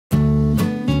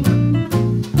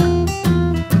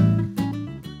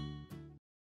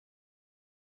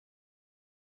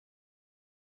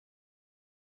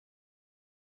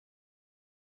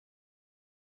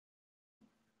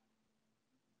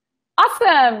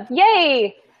Awesome.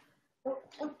 Yay.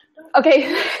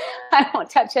 Okay. I won't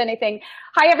touch anything.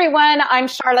 Hi, everyone. I'm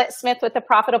Charlotte Smith with The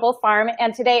Profitable Farm.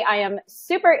 And today I am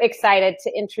super excited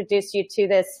to introduce you to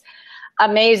this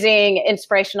amazing,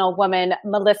 inspirational woman,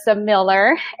 Melissa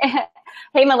Miller.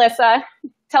 Hey, Melissa.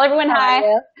 Tell everyone hi.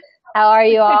 How are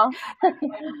you all?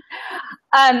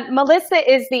 Melissa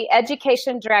is the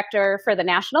education director for the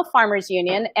National Farmers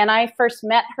Union, and I first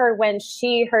met her when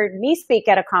she heard me speak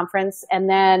at a conference, and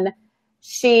then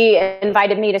she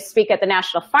invited me to speak at the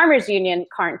National Farmers Union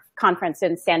conference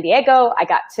in San Diego. I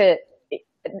got to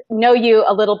know you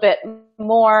a little bit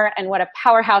more and what a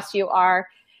powerhouse you are.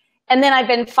 And then I've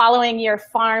been following your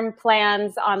farm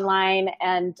plans online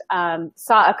and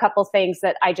saw a couple things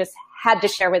that I just had to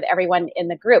share with everyone in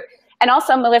the group. And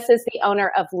also, Melissa is the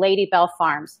owner of Ladybell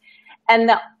Farms. And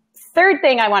the third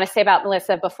thing I want to say about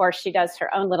Melissa before she does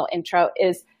her own little intro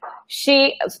is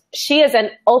she is an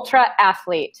ultra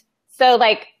athlete. So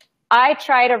like I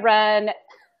try to run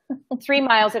 3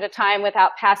 miles at a time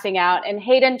without passing out, and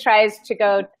Hayden tries to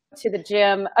go to the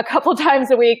gym a couple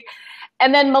times a week.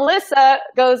 And then Melissa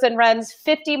goes and runs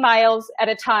 50 miles at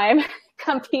a time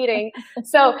competing.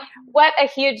 So what a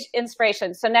huge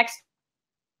inspiration. So next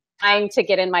time to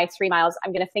get in my 3 miles,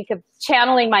 I'm going to think of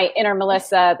channeling my inner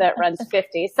Melissa that runs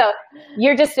 50. So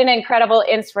you're just an incredible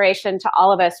inspiration to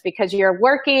all of us because you're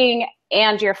working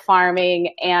and you're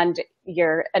farming and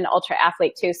you're an ultra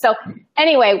athlete too. So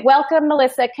anyway, welcome,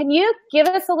 Melissa. Can you give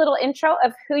us a little intro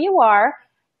of who you are?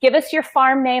 Give us your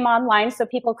farm name online so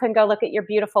people can go look at your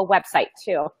beautiful website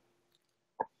too.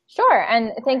 Sure,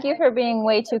 and thank you for being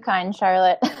way too kind,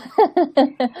 Charlotte.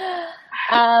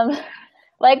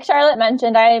 Like Charlotte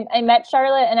mentioned, I met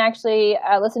Charlotte and actually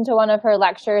listened to one of her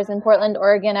lectures in Portland,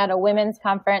 Oregon at a women's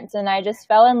conference, and I just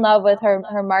fell in love with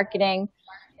her marketing.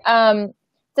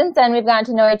 Since then, we've gotten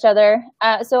to know each other.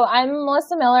 So I'm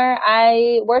Melissa Miller.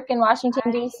 I work in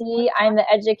Washington, D.C. I'm the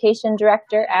education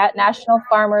director at National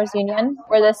Farmers Union.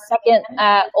 We're the second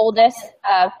oldest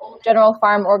general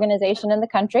farm organization in the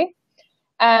country.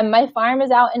 My farm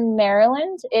is out in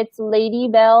Maryland. It's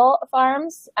Ladybell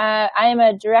Farms. I am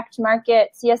a direct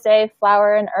market CSA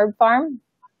flower and herb farm.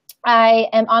 I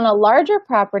am on a larger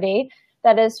property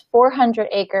that is 400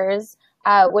 acres,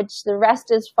 which the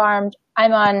rest is farmed.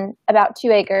 I'm on about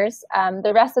 2 acres.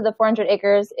 The rest of the 400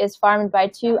 acres is farmed by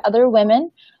 2 other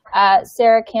women,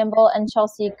 Sarah Campbell and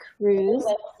Chelsea Cruz,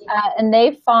 and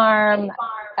they farm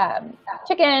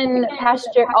chicken,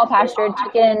 all pastured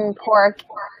chicken, pork,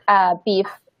 beef,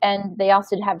 and they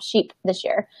also have sheep this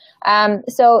year. And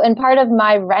part of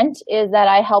my rent is that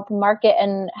I help market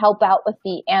and help out with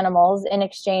the animals in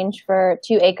exchange for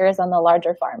 2 acres on the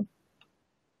larger farm.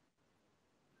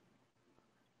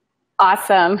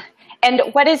 Awesome. And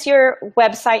what is your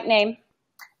website name?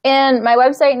 And my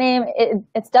website name,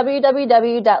 it's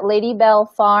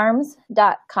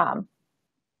www.ladybellfarms.com.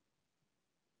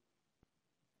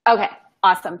 Okay,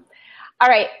 awesome. All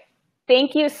right,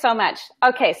 thank you so much.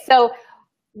 Okay, so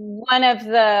one of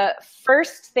the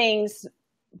first things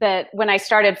that when I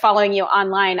started following you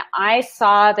online, I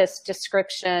saw this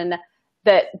description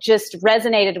that just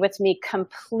resonated with me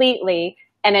completely,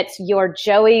 and it's your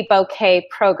Joey Bouquet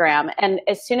program. And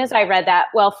as soon as I read that,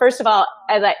 well, first of all,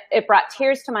 it brought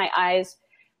tears to my eyes.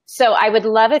 So I would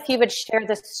love if you would share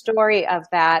the story of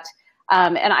that.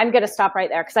 And I'm going to stop right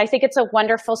there because I think it's a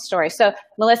wonderful story. So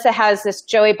Melissa has this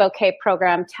Joey Bouquet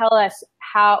program. Tell us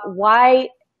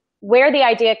where the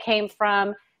idea came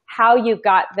from, how you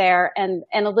got there, and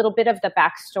a little bit of the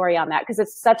backstory on that because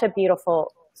it's such a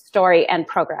beautiful story and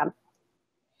program.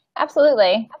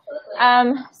 Absolutely.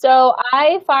 So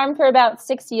I farmed for about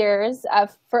 6 years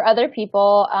for other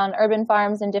people on urban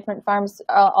farms and different farms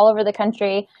all over the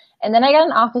country. And then I got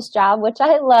an office job, which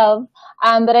I love,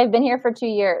 but I've been here for 2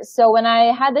 years. So when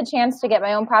I had the chance to get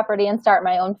my own property and start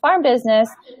my own farm business,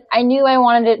 I knew I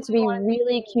wanted it to be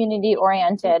really community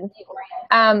oriented.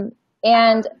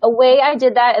 And a way I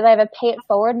did that is I have a pay it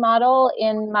forward model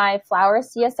in my flower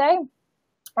CSA,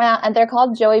 and they're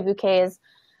called Joey Bouquets.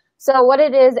 So what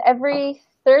it is, every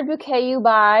third bouquet you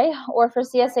buy, or for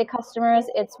CSA customers,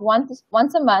 it's once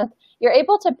a month, you're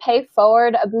able to pay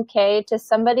forward a bouquet to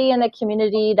somebody in the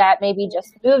community that maybe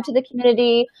just moved to the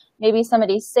community, maybe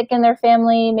somebody's sick in their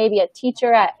family, maybe a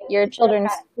teacher at your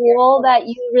children's school that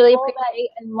you really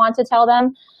appreciate and want to tell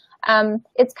them.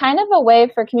 It's kind of a way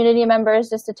for community members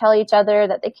just to tell each other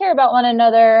that they care about one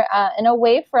another, and a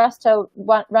way for us to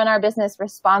run our business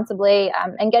responsibly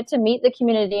and get to meet the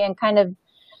community and kind of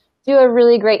do a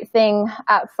really great thing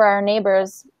for our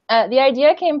neighbors. The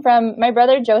idea came from my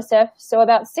brother Joseph. So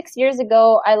about 6 years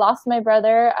ago, I lost my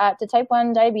brother to type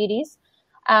 1 diabetes.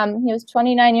 He was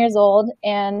 29 years old,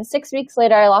 and 6 weeks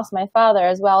later, I lost my father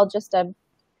as well. Just a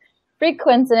freak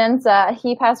coincidence.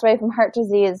 He passed away from heart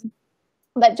disease.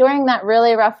 But during that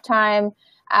really rough time,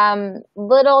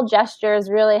 little gestures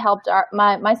really helped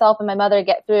myself and my mother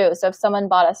get through. So if someone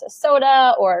bought us a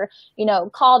soda or,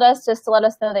 called us just to let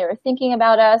us know they were thinking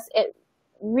about us, it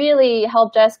really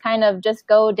helped us kind of just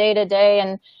go day to day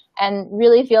and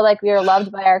really feel like we were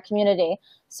loved by our community.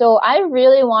 So I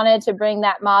really wanted to bring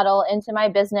that model into my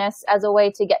business as a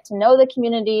way to get to know the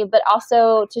community, but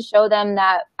also to show them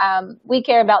that we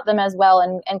care about them as well,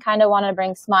 and kind of want to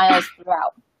bring smiles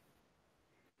throughout.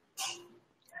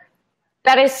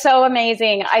 That is so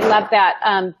amazing. I love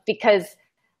that because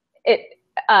it,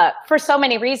 for so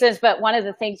many reasons, but one of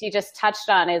the things you just touched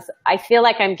on is I feel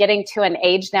like I'm getting to an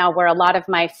age now where a lot of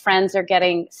my friends are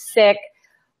getting sick.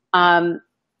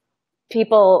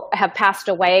 People have passed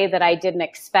away that I didn't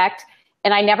expect,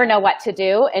 and I never know what to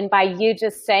do. And by you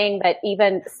just saying that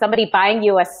even somebody buying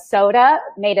you a soda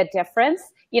made a difference,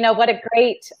 what a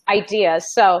great idea.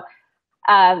 So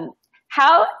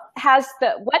what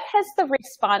has the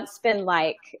response been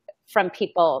like from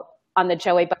people on the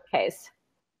Joey bouquets?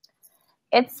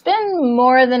 It's been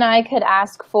more than I could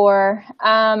ask for.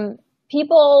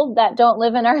 People that don't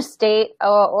live in our state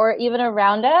or even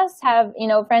around us have,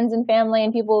 friends and family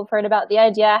and people who've heard about the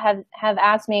idea have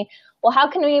asked me, well, how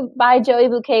can we buy Joey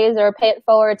bouquets or pay it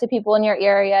forward to people in your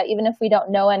area, even if we don't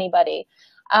know anybody?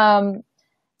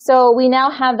 So we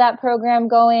now have that program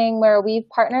going where we've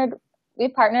partnered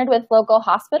with local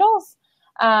hospitals.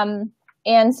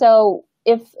 And so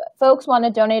if folks want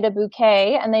to donate a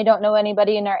bouquet and they don't know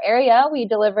anybody in our area, we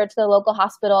deliver to the local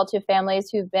hospital to families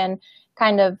who've been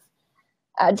kind of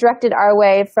directed our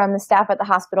way from the staff at the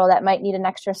hospital that might need an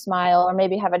extra smile or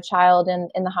maybe have a child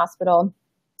in the hospital.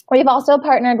 We've also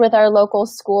partnered with our local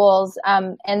schools,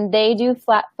 and they do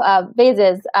flat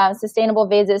vases, sustainable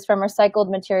vases from recycled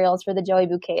materials for the Joey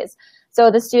bouquets. So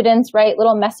the students write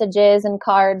little messages and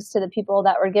cards to the people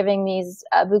that we're giving these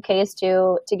bouquets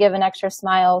to give an extra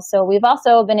smile. So we've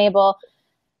also been able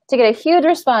to get a huge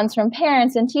response from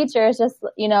parents and teachers, just,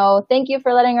 thank you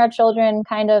for letting our children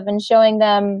and showing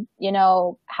them,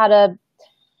 how to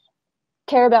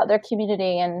care about their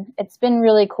community. And it's been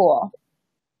really cool.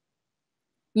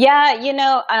 Yeah.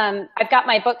 I've got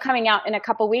my book coming out in a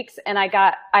couple weeks, and I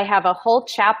have a whole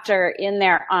chapter in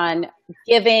there on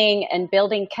giving and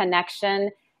building connection.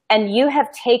 And you have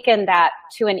taken that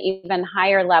to an even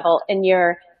higher level, and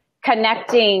you're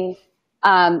connecting,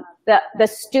 the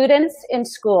students in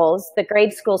schools, the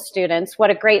grade school students. What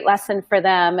a great lesson for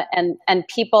them, and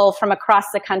people from across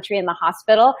the country in the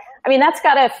hospital. I mean, that's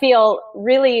got to feel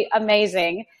really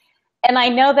amazing. And I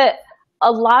know that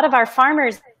a lot of our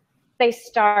farmers, they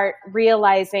start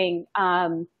realizing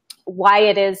why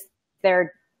it is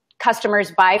their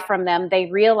customers buy from them. They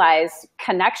realize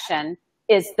connection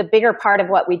is the bigger part of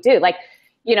what we do. Like,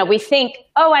 we think,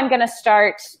 oh, I'm going to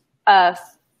start a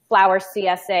flower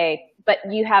CSA, but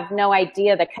you have no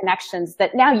idea the connections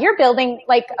that now you're building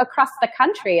like across the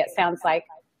country, it sounds like.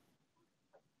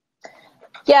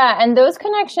 Yeah, and those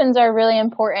connections are really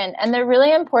important, and they're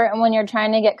really important when you're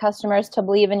trying to get customers to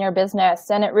believe in your business,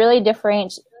 and it really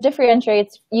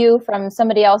differentiates you from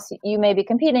somebody else you may be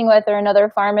competing with or another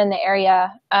farm in the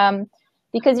area,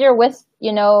 because you're with,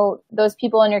 those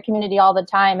people in your community all the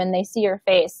time, and they see your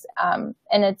face, and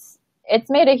it's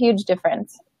made a huge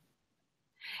difference.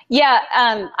 Yeah,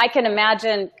 I can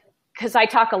imagine, because I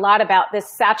talk a lot about this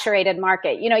saturated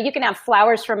market. You can have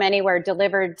flowers from anywhere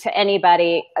delivered to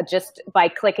anybody just by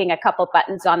clicking a couple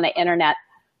buttons on the internet.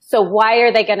 So why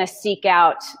are they going to seek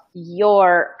out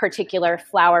your particular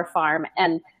flower farm?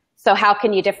 And so how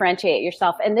can you differentiate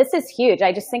yourself? And this is huge.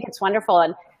 I just think it's wonderful.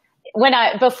 And when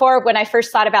I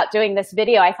first thought about doing this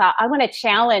video, I thought I want to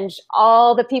challenge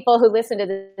all the people who listen to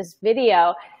this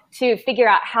video to figure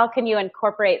out how can you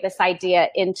incorporate this idea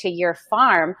into your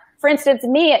farm. For instance,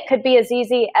 me, it could be as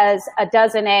easy as a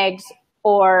dozen eggs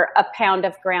or a pound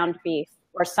of ground beef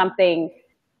or something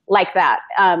like that.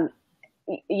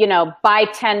 Buy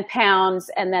 10 pounds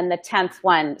and then the 10th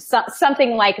one.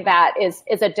 Something like that is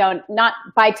a not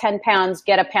buy 10 pounds,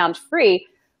 get a pound free,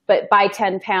 but buy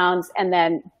 10 pounds and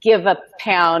then give a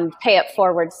pound, pay it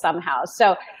forward somehow.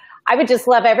 So I would just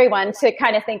love everyone to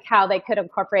kind of think how they could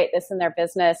incorporate this in their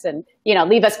business, and,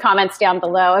 leave us comments down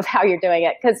below of how you're doing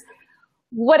it. Because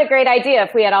what a great idea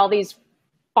if we had all these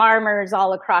farmers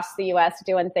all across the U.S.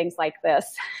 doing things like this.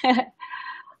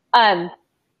 I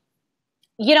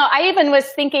even was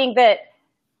thinking that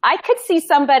I could see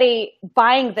somebody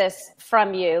buying this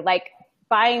from you, like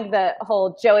buying the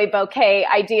whole Joey bouquet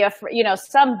idea for,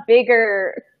 some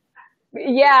bigger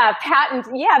Yeah, patent.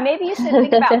 Yeah, maybe you should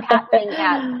think about patenting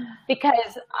that,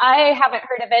 because I haven't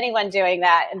heard of anyone doing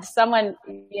that, and someone,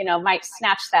 might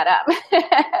snatch that up.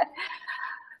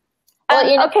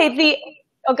 Well, Okay,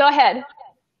 go ahead.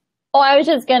 Oh, I was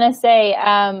just going to say,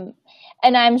 and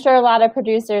I'm sure a lot of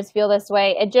producers feel this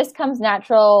way. It just comes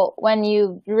natural when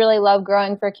you really love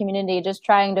growing for a community, just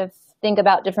trying to think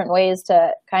about different ways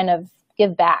to kind of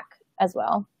give back as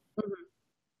well.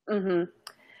 Mm-hmm. Mm-hmm.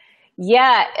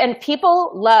 Yeah, and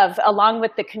people love, along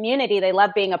with the community, they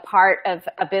love being a part of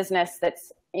a business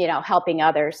that's, helping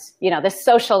others, this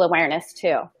social awareness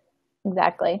too.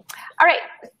 Exactly. All right.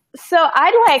 So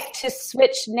I'd like to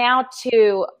switch now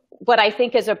to what I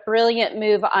think is a brilliant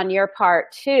move on your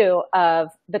part too, of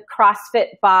the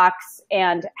CrossFit box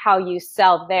and how you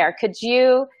sell there. Could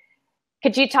you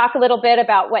talk a little bit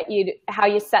about how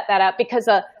you set that up? Because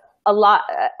a lot,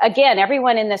 again,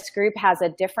 everyone in this group has a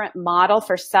different model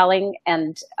for selling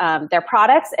and their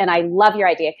products. And I love your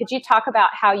idea. Could you talk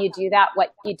about how you do that,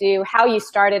 what you do, how you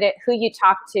started it, who you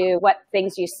talked to, what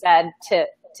things you said to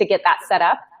get that set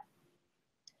up?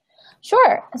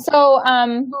 Sure. So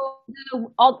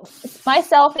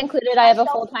myself included, I have a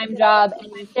full-time job,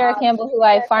 and Sarah Campbell, who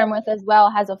I farm with as well,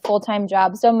 has a full-time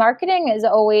job. So marketing is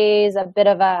always a bit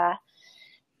of a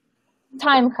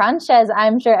time crunch, as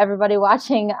I'm sure everybody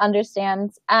watching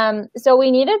understands. So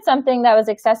we needed something that was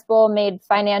accessible, made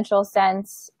financial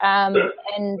sense. And,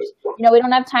 we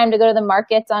don't have time to go to the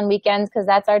markets on weekends because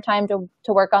that's our time to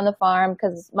work on the farm,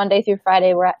 because Monday through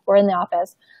Friday we're in the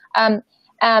office.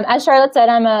 As Charlotte said,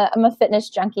 I'm a fitness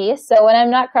junkie. So when I'm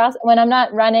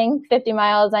not running 50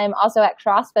 miles, I'm also at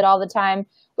CrossFit all the time,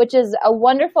 which is a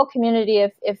wonderful community.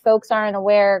 If folks aren't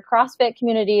aware, CrossFit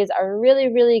communities are really,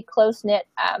 really close-knit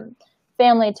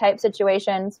family type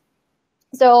situations.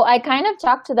 So I kind of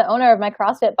talked to the owner of my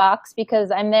CrossFit box,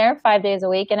 because I'm there 5 days a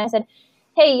week, and I said,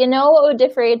 hey, what would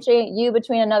differentiate you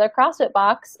between another CrossFit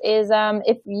box is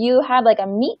if you had like a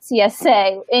meat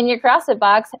CSA in your CrossFit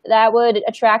box, that would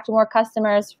attract more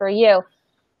customers for you.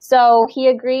 So he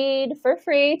agreed for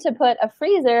free to put a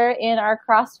freezer in our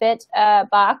CrossFit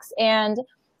box, and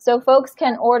so folks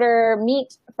can order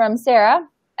meat from Sarah,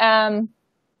 and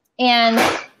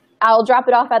I'll drop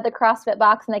it off at the CrossFit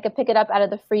box and they can pick it up out of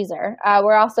the freezer.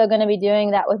 We're also going to be doing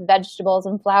that with vegetables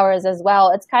and flowers as well.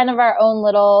 It's kind of our own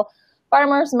little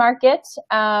farmers market,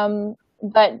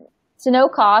 but to no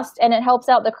cost, and it helps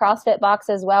out the CrossFit box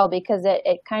as well, because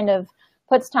it kind of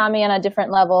puts Tommy on a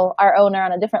different level, our owner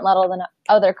on a different level than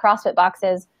other CrossFit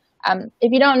boxes.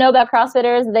 If you don't know about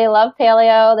CrossFitters, they love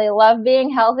paleo, they love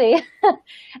being healthy.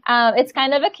 It's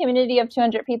kind of a community of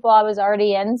 200 people I was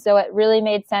already in, so it really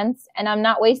made sense, and I'm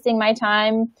not wasting my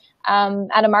time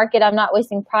at a market, I'm not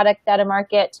wasting product at a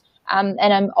market, and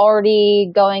I'm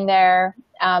already going there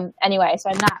anyway, so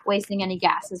I'm not wasting any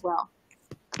gas as well.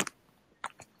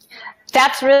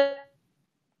 That's really,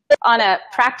 on a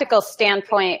practical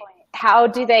standpoint, how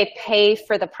do they pay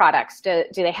for the products? Do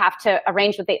they have to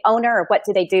arrange with the owner, or what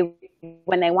do they do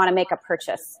when they want to make a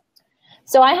purchase?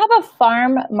 So I have a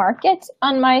farm market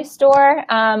on my store.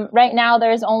 Right now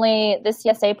there's only the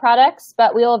CSA products,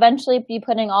 but we will eventually be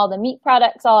putting all the meat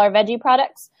products, all our veggie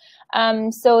products.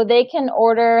 So they can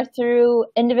order through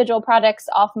individual products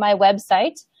off my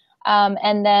website,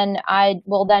 and then I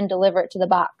will then deliver it to the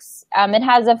box. It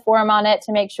has a form on it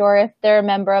to make sure if they're a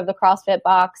member of the CrossFit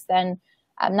box, then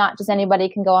not just anybody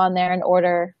can go on there and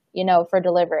order, for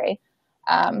delivery.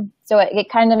 So it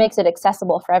kind of makes it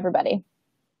accessible for everybody.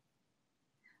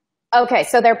 Okay,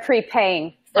 so they're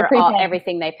prepaying for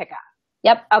everything they pick up.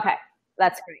 Yep. Okay,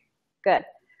 that's great. Good.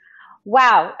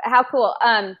 Wow, how cool.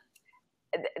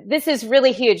 This is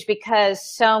really huge, because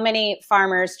so many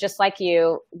farmers, just like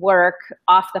you, work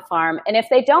off the farm. And if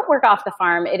they don't work off the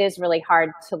farm, it is really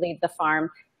hard to leave the farm.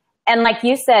 And like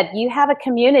you said, you have a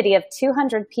community of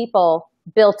 200 people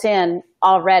built in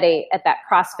already at that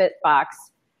CrossFit box.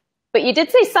 But you did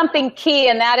say something key,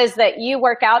 and that is that you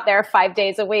work out there 5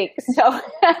 days a week. So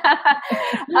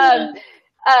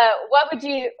what would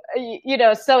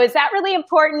so is that really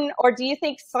important? Or do you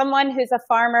think someone who's a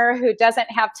farmer who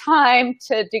doesn't have time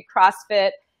to do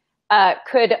CrossFit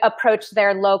could approach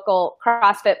their local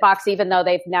CrossFit box, even though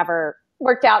they've never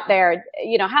worked out there?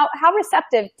 How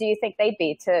receptive do you think they'd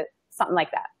be to something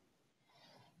like that?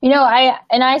 We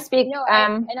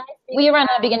run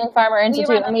a beginning farmer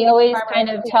institute, and we always kind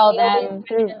of tell them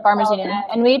through Farmers Union,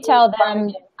 and we tell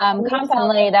them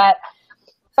constantly that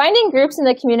finding groups in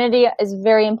the community is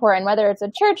very important, whether it's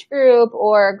a church group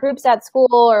or groups at school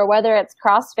or whether it's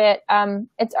CrossFit.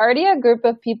 It's already a group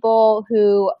of people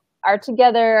who are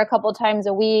together a couple times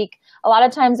a week. A lot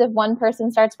of times if one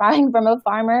person starts buying from a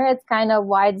farmer, it's kind of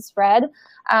widespread.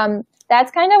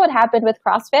 That's kind of what happened with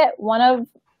CrossFit. One of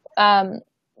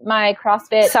my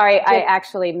CrossFit... Sorry, I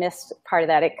actually missed part of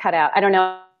that. It cut out. I don't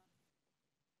know.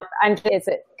 Is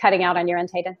it cutting out on your end,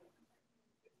 Hayden?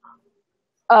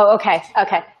 Oh, okay.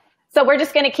 Okay. So we're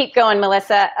just going to keep going,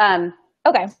 Melissa.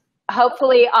 Okay.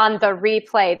 Hopefully on the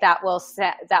replay that will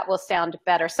sound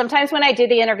better. Sometimes when I do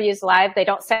the interviews live, they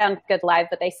don't sound good live,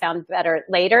 but they sound better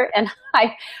later. And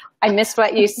I missed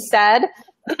what you said.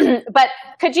 But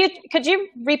could you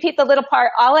repeat the little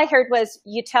part? All I heard was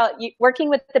working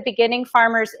with the Beginning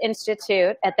Farmers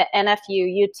Institute at the NFU,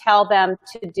 you tell them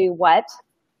to do what?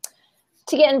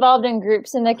 To get involved in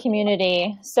groups in the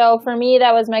community. So for me,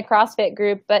 that was my CrossFit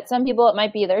group, but some people, it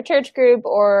might be their church group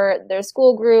or their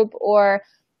school group, or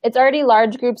it's already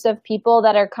large groups of people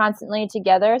that are constantly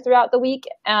together throughout the week.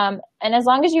 And as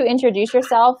long as you introduce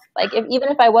yourself, like even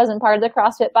if I wasn't part of the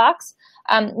CrossFit box,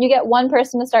 you get one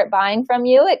person to start buying from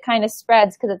you, it kind of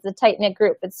spreads because it's a tight-knit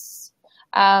group.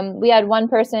 We had one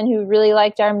person who really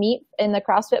liked our meat in the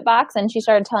CrossFit box, and she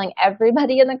started telling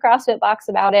everybody in the CrossFit box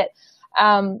about it.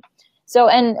 So,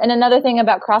 and another thing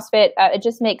about CrossFit, it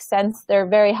just makes sense. They're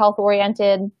very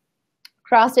health-oriented.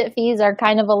 CrossFit fees are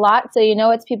kind of a lot. So,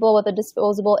 it's people with a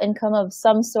disposable income of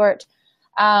some sort.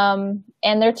 And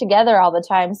they're together all the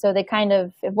time. So they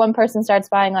if one person starts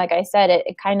buying, like I said,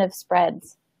 it kind of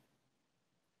spreads.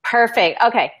 Perfect.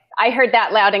 Okay. I heard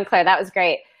that loud and clear. That was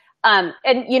great. And,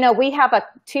 we have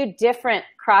two different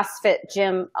CrossFit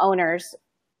gym owners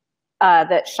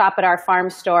that shop at our farm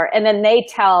store. And then they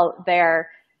tell their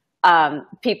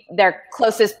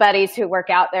closest buddies who work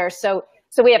out there. So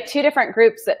we have two different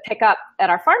groups that pick up at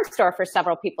our farm store for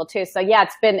several people too. So yeah,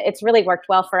 it's really worked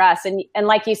well for us. And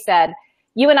like you said,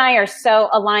 you and I are so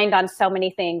aligned on so many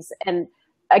things. And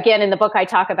again, in the book, I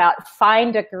talk about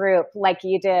find a group like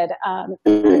you did.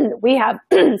 We have,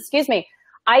 excuse me,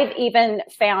 I've even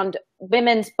found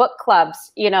women's book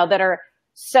clubs, that are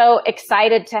so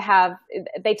excited to have,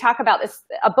 they talk about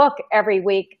a book every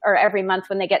week or every month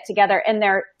when they get together, and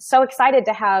they're so excited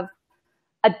to have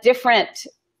a different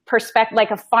perspective,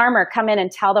 like a farmer come in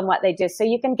and tell them what they do. So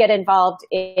you can get involved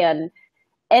in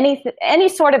any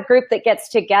sort of group that gets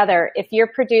together. If you're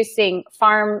producing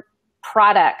farm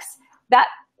products, that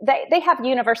they have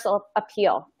universal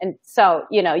appeal. And so,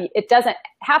 it doesn't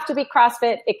have to be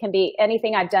CrossFit. It can be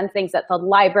anything. I've done things at the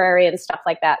library and stuff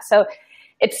like that. So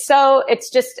it's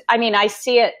just, I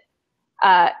see it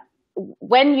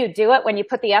when you do it, when you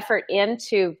put the effort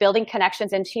into building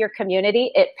connections into your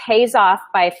community, it pays off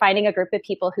by finding a group of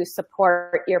people who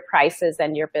support your prices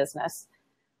and your business.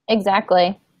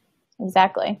 Exactly.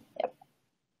 Yep.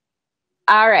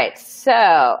 All right.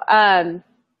 So,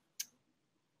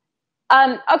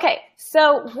 okay.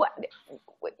 So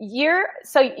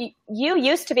you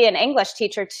used to be an English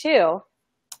teacher too.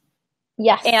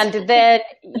 Yes. And then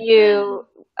you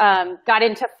got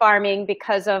into farming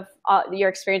because of your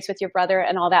experience with your brother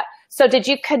and all that. So did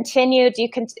you continue?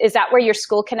 Is that where your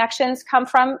school connections come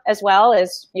from as well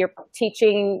as your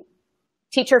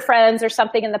teacher friends or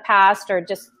something in the past, or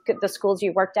just the schools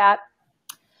you worked at?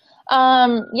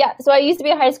 Yeah. So I used to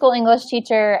be a high school English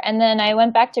teacher, and then I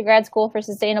went back to grad school for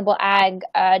sustainable ag,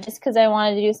 just because I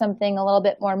wanted to do something a little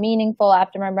bit more meaningful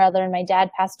after my brother and my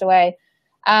dad passed away.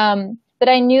 But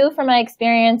I knew from my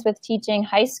experience with teaching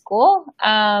high school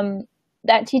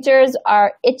that teachers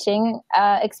are itching,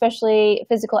 especially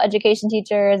physical education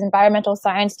teachers, environmental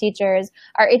science teachers,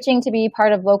 are itching to be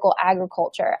part of local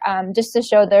agriculture, just to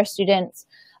show their students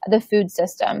the food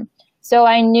system. So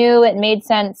I knew it made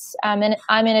sense. And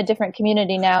I'm in a different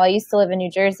community now. I used to live in New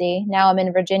Jersey. Now I'm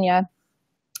in Virginia.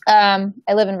 I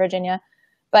live in Virginia.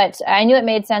 But I knew it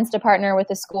made sense to partner with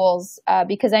the schools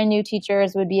because I knew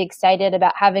teachers would be excited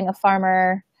about having a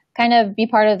farmer kind of be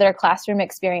part of their classroom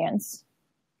experience.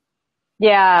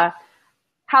 Yeah.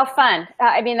 How fun.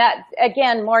 That,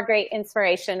 again, more great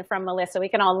inspiration from Melissa. We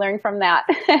can all learn from that.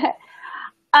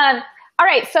 All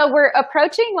right. So we're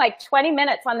approaching like 20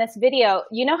 minutes on this video.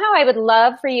 You know how I would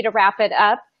love for you to wrap it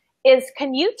up is,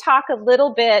 can you talk a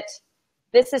little bit,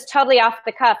 this is totally off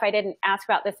the cuff. I didn't ask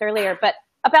about this earlier, but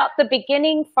about the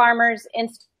Beginning Farmers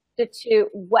Institute,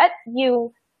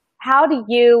 how do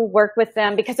you work with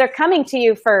them? Because they're coming to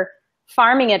you for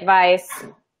farming advice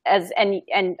and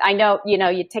I know,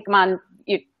 you take them on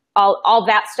all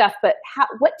that stuff, but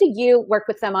what do you work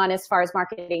with them on as far as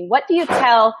marketing? What do you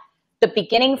tell the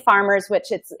beginning farmers,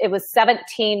 which it was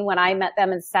 17 when I met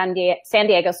them in San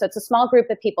Diego. So it's a small group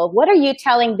of people. What are you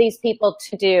telling these people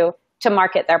to do to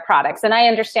market their products? And I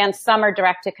understand some are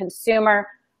direct to consumer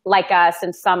like us,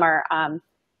 and some are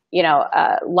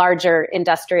larger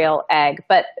industrial egg.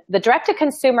 But the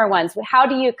direct-to-consumer ones, how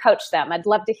do you coach them? I'd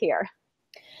love to hear.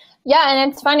 Yeah,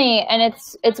 and it's funny, and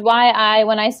it's why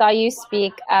when I saw you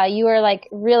speak, you were like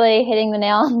really hitting the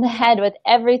nail on the head with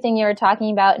everything you were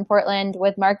talking about in Portland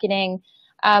with marketing.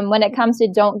 When it comes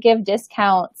to don't give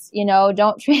discounts,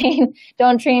 don't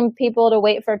train people to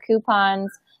wait for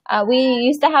coupons. We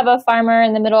used to have a farmer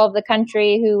in the middle of the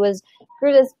country who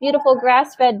grew this beautiful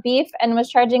grass-fed beef and was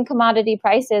charging commodity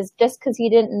prices just because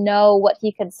he didn't know what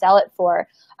he could sell it for.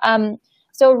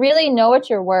 So really know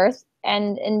what you're worth.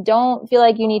 And don't feel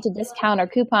like you need to discount or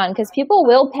coupon, because people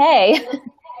will pay,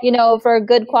 for a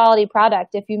good quality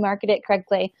product if you market it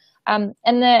correctly. And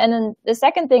then the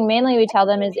second thing mainly we tell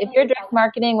them is if you're direct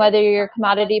marketing, whether you're a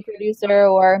commodity producer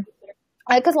or,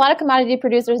 because a lot of commodity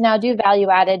producers now do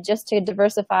value added just to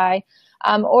diversify,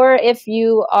 or if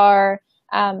you are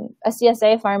a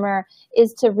CSA farmer,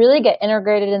 is to really get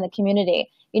integrated in the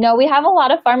community. We have a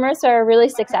lot of farmers who are really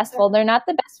successful. They're not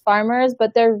the best farmers,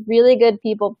 but they're really good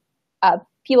people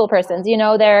persons.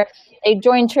 They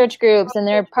join church groups and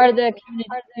they're part of the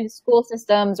community school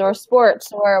systems or sports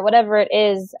or whatever it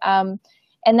is. And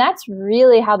that's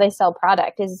really how they sell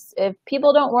product, is if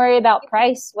people don't worry about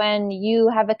price when you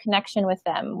have a connection with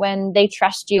them, when they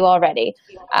trust you already.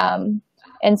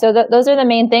 And so those are the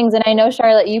main things. And I know,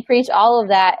 Charlotte, you preach all of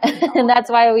that. And that's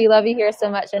why we love you here so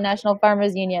much at National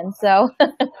Farmers Union. So.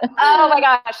 Oh my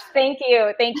gosh. Thank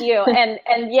you. Thank you.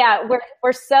 And yeah,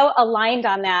 we're so aligned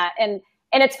on that. And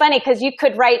it's funny because you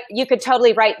could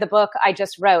totally write the book I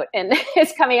just wrote, and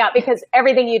it's coming out because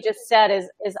everything you just said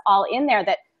is all in there.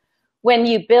 That when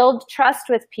you build trust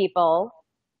with people,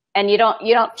 and you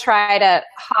don't try to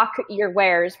hawk your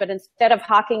wares, but instead of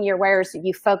hawking your wares,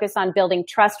 you focus on building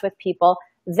trust with people,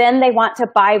 then they want to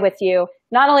buy with you.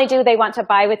 Not only do they want to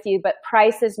buy with you, but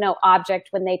price is no object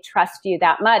when they trust you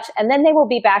that much. And then they will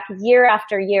be back year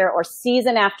after year or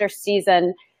season after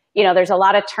season. There's a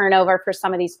lot of turnover for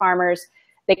some of these farmers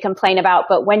they complain about.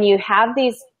 But when you have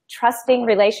these trusting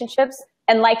relationships,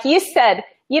 and like you said,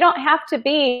 you don't have to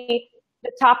be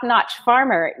the top-notch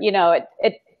farmer.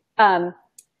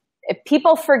 If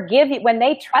people forgive you, when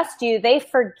they trust you, they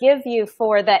forgive you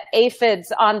for the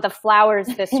aphids on the flowers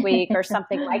this week or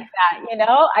something like that.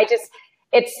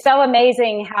 It's so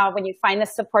amazing how when you find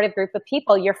this supportive group of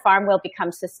people, your farm will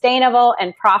become sustainable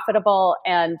and profitable,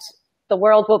 and the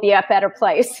world will be a better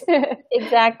place.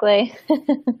 Exactly.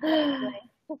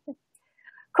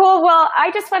 Cool. Well,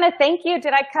 I just want to thank you.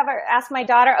 Did I ask my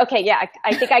daughter? Okay. Yeah,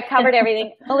 I think I covered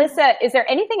everything. Melissa, is there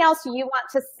anything else you want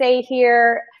to say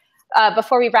here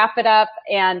before we wrap it up?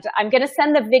 And I'm going to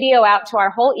send the video out to our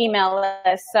whole email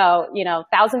list. So,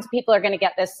 thousands of people are going to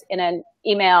get this in an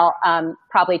email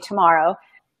probably tomorrow.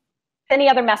 Any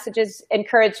other messages,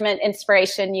 encouragement,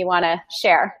 inspiration you want to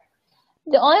share?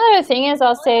 The only other thing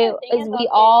I'll say is we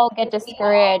all get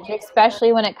discouraged,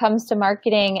 especially when it comes to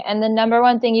marketing. And the number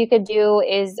one thing you could do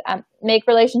is make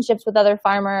relationships with other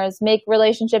farmers, make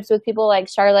relationships with people like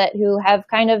Charlotte who have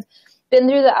kind of been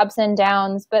through the ups and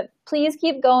downs. But please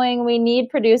keep going. We need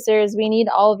producers. We need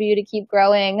all of you to keep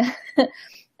growing.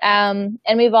 And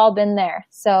we've all been there.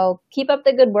 So keep up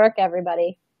the good work,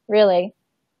 everybody. Really.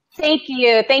 Thank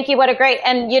you. Thank you. What a great,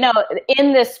 and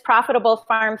in this Profitable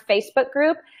Farm Facebook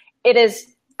group, it is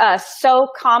so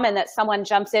common that someone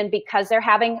jumps in because they're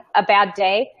having a bad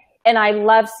day. And I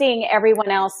love seeing everyone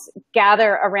else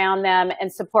gather around them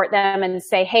and support them and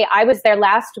say, hey, I was there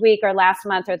last week or last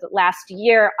month or the last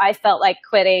year. I felt like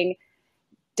quitting.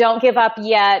 Don't give up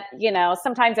yet.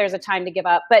 Sometimes there's a time to give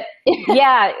up. But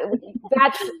yeah,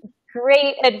 that's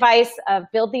great advice of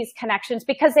build these connections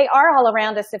because they are all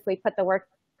around us if we put the work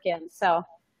in. So.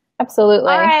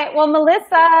 Absolutely. All right. Well,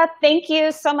 Melissa, thank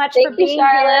you so much for being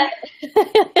Charlotte.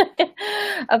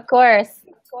 Here. Of course.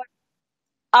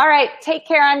 All right. Take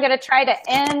care. I'm going to try to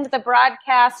end the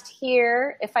broadcast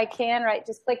here if I can. Right.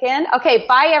 Just click in. Okay.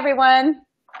 Bye, everyone.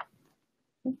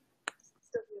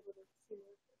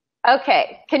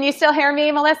 Okay. Can you still hear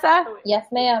me, Melissa? Yes,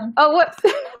 ma'am. Oh, whoops.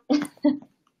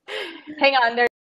 Hang on.